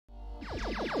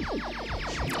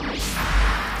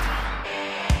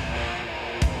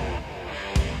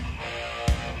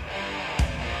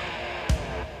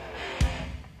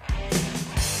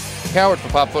Howard for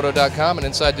PopPhoto.com and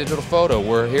Inside Digital Photo.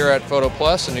 We're here at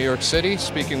PhotoPlus in New York City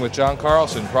speaking with John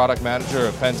Carlson, product manager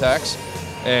of Pentax,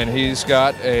 and he's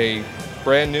got a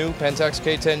brand new Pentax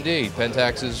K10D,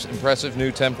 Pentax's impressive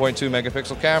new 10.2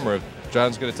 megapixel camera.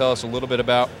 John's going to tell us a little bit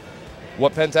about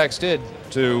what Pentax did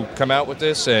to come out with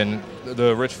this and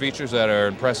the rich features that are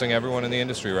impressing everyone in the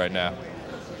industry right now.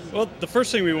 Well, the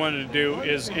first thing we wanted to do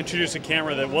is introduce a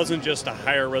camera that wasn't just a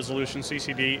higher resolution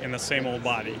CCD in the same old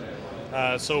body.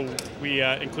 So we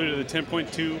included the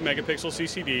 10.2 megapixel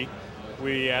CCD.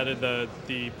 We added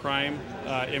the Prime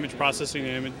image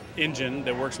processing engine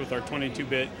that works with our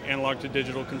 22-bit analog to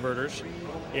digital converters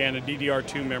and a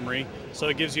DDR2 memory. So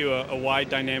it gives you a wide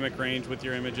dynamic range with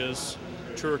your images,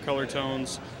 truer color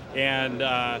tones, and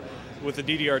with the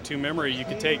DDR2 memory, you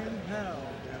can take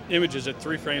images at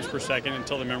 3 frames per second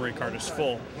until the memory card is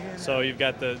full. So you've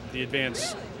got the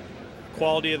advanced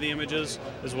quality of the images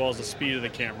as well as the speed of the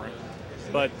camera.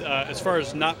 But as far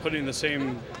as not putting the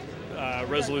same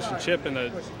resolution chip in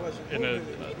the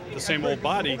same old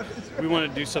body, we wanted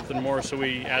to do something more. So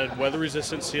we added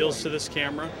weather-resistant seals to this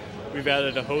camera. We've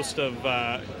added a host of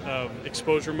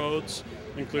exposure modes,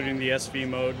 including the SV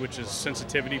mode, which is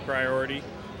sensitivity priority,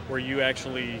 where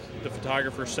the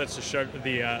photographer sets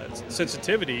the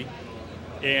sensitivity,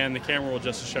 and the camera will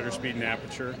adjust the shutter speed and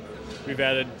aperture. We've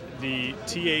added the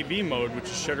TAV mode, which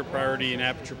is shutter priority and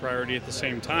aperture priority at the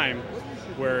same time,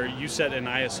 where you set an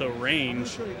ISO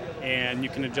range and you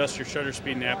can adjust your shutter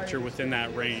speed and aperture within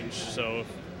that range. So if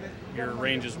your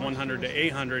range is 100 to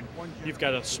 800, you've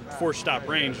got a 4-stop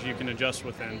range you can adjust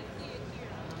within.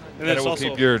 And it will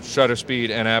keep your shutter speed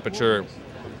and aperture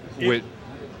with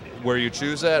where you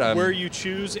choose that? Where you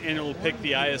choose, and it will pick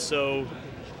the ISO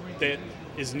that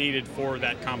is needed for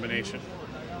that combination.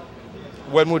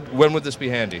 When would this be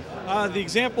handy? The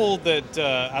example that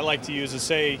I like to use is,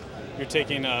 say you're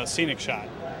taking a scenic shot.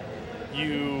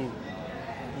 You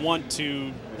want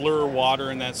to blur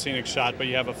water in that scenic shot, but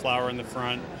you have a flower in the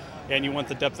front, and you want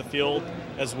the depth of field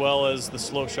as well as the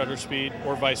slow shutter speed,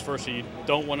 or vice versa. You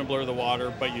don't want to blur the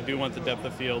water, but you do want the depth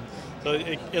of field. So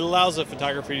it allows the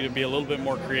photography to be a little bit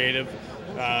more creative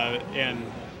and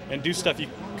do stuff you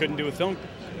couldn't do with film,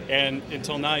 and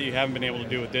until now you haven't been able to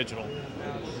do with digital.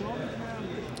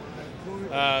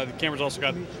 The camera's also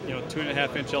got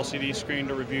 2.5-inch LCD screen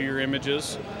to review your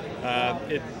images.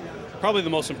 Probably the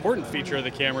most important feature of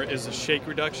the camera is the shake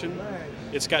reduction.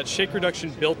 It's got shake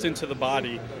reduction built into the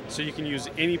body, so you can use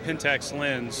any Pentax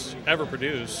lens ever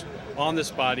produced on this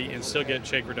body and still get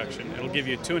shake reduction. It'll give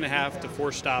you 2.5 to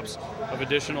 4 stops of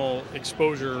additional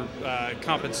exposure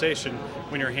compensation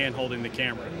when you're hand holding the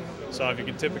camera. So if you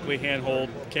can typically hand hold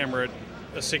the camera at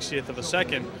a 60th of a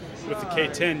second, with the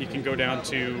K10 you can go down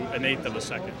to an 1/8 of a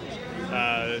second,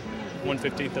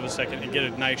 1/15 of a second, and get a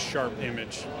nice sharp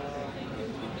image.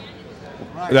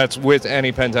 That's with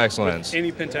any Pentax lens? With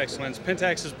any Pentax lens.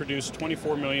 Pentax has produced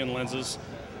 24 million lenses,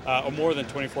 or more than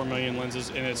 24 million lenses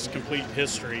in its complete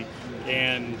history,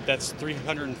 and that's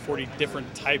 340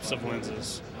 different types of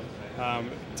lenses.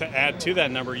 To add to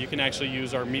that number, you can actually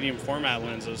use our medium format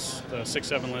lenses, the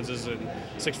 6.7 lenses and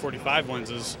 645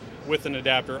 lenses, with an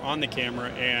adapter on the camera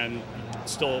and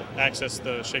still access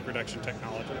the shake reduction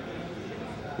technology.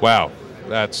 Wow,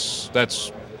 that's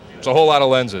a whole lot of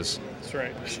lenses. That's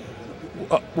right.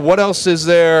 What else is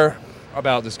there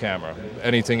about this camera?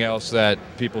 Anything else that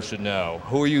people should know?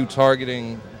 Who are you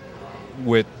targeting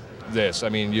with this? I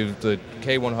mean, the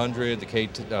K100, the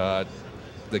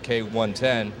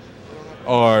K110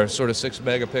 are sort of 6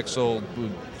 megapixel.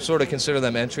 Sort of consider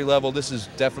them entry level. This is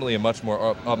definitely a much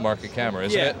more upmarket camera,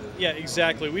 isn't it? Yeah,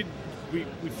 exactly. We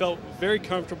felt very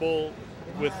comfortable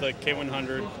with the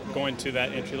K100 going to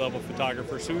that entry level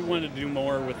photographer, so we wanted to do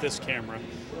more with this camera.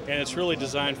 And it's really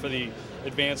designed for the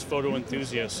advanced photo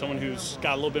enthusiast, someone who's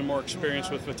got a little bit more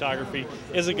experience with photography,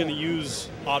 isn't going to use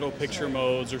auto picture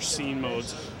modes or scene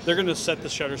modes. They're going to set the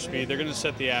shutter speed, they're going to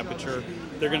set the aperture,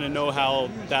 they're going to know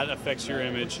how that affects your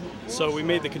image. So we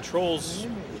made the controls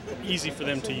easy for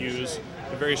them to use,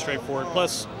 very straightforward.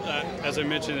 Plus, as I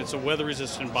mentioned, it's a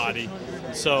weather-resistant body,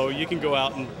 so you can go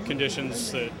out in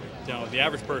conditions that the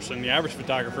average person, the average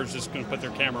photographer is just going to put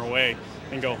their camera away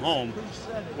and go home,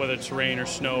 whether it's rain or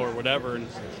snow or whatever,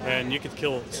 and you can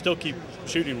still keep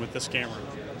shooting with this camera.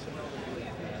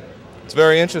 It's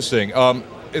very interesting.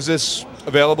 Is this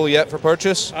available yet for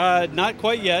purchase? Not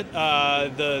quite yet.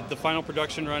 The final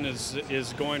production run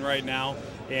is going right now,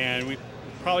 and we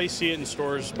probably see it in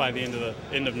stores by the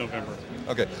end of November.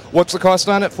 Okay. What's the cost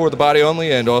on it for the body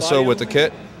only and also with the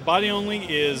kit? Body only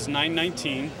is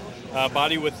 $919.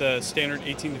 Body with the standard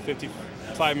 18 to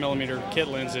 55 millimeter kit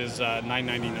lens is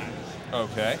 $999.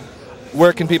 Okay.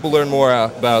 Where can people learn more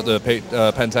about the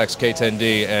Pentax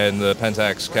K10D and the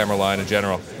Pentax camera line in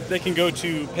general? They can go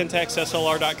to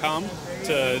pentaxslr.com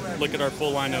to look at our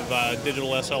full line of digital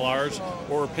SLRs,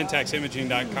 or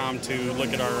pentaximaging.com to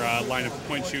look at our line of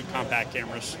point-shoot compact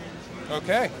cameras.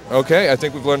 Okay. Okay, I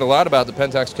think we've learned a lot about the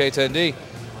Pentax K10D.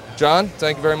 John,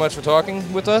 thank you very much for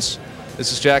talking with us.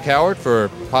 This is Jack Howard for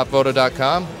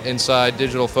PopPhoto.com, Inside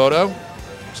Digital Photo,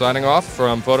 signing off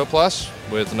from PhotoPlus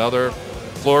with another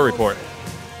Floor Report.